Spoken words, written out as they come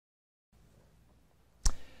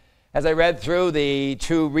As I read through the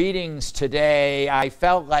two readings today, I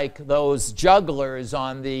felt like those jugglers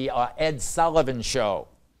on the Ed Sullivan Show.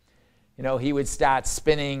 You know, he would start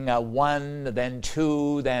spinning one, then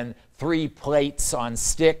two, then three plates on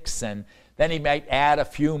sticks, and then he might add a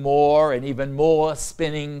few more and even more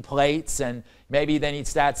spinning plates, and maybe then he'd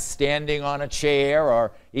start standing on a chair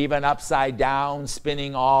or even upside down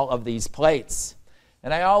spinning all of these plates.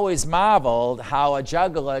 And I always marveled how a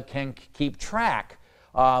juggler can keep track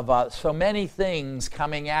of so many things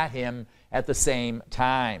coming at him at the same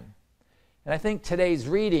time. And I think today's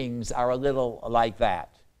readings are a little like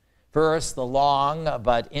that. First, the long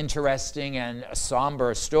but interesting and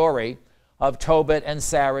somber story of Tobit and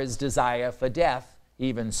Sarah's desire for death,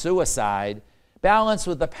 even suicide, balanced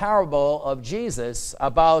with the parable of Jesus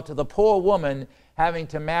about the poor woman having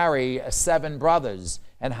to marry 7 brothers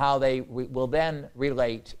and how they will then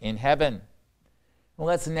relate in heaven. Well,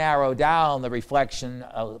 let's narrow down the reflection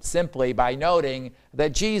simply by noting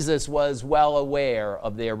that Jesus was well aware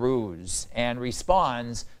of their ruse and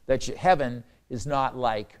responds that heaven is not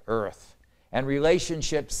like earth, and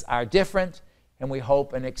relationships are different, and we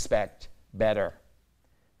hope and expect better.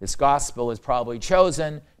 This gospel is probably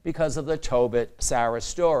chosen because of the Tobit-Sarah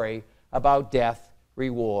story about death,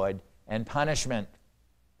 reward, and punishment.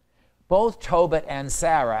 Both Tobit and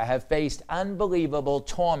Sarah have faced unbelievable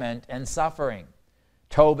torment and suffering.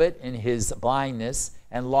 Tobit, in his blindness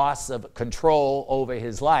and loss of control over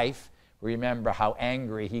his life, remember how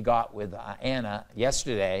angry he got with Anna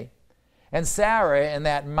yesterday, and Sarah in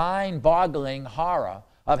that mind-boggling horror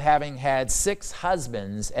of having had 6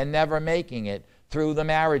 husbands and never making it through the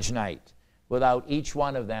marriage night without each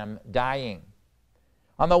one of them dying.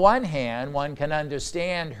 On the one hand, one can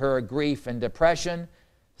understand her grief and depression,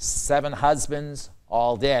 7 husbands,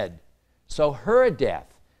 all dead. So her death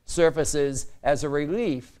surfaces as a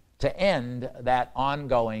relief to end that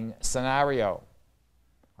ongoing scenario.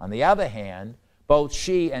 On the other hand, both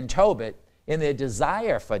she and Tobit, in their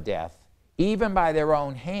desire for death, even by their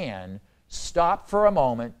own hand, stop for a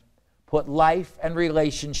moment, put life and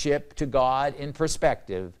relationship to God in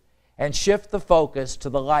perspective, and shift the focus to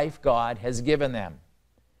the life God has given them.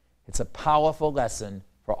 It's a powerful lesson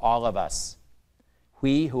for all of us.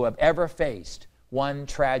 We who have ever faced one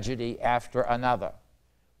tragedy after another,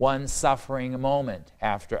 one suffering moment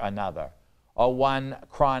after another, or one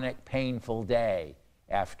chronic painful day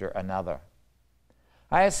after another.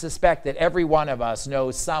 I suspect that every one of us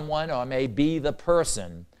knows someone or may be the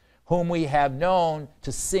person whom we have known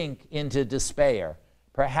to sink into despair,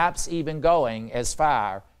 perhaps even going as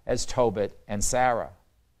far as Tobit and Sarah.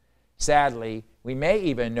 Sadly, we may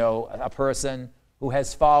even know a person who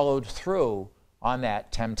has followed through on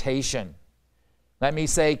that temptation. Let me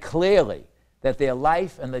say clearly that their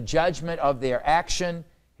life and the judgment of their action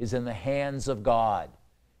is in the hands of God.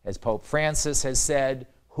 As Pope Francis has said,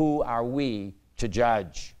 who are we to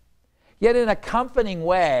judge? Yet in a comforting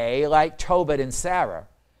way, like Tobit and Sarah,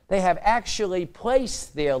 they have actually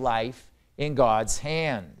placed their life in God's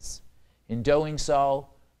hands. In doing so,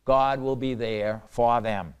 God will be there for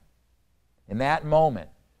them. In that moment,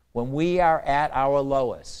 when we are at our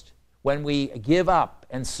lowest, when we give up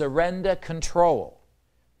and surrender control,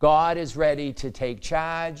 God is ready to take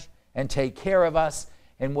charge and take care of us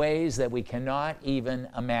in ways that we cannot even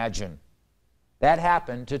imagine. That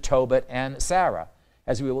happened to Tobit and Sarah,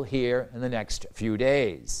 as we will hear in the next few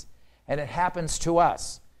days. And it happens to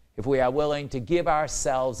us if we are willing to give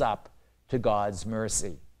ourselves up to God's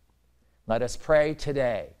mercy. Let us pray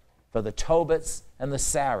today for the Tobits and the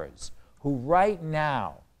Sarahs who right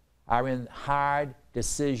now are in hard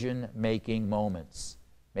decision-making moments.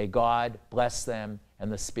 May God bless them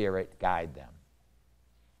and the Spirit guide them.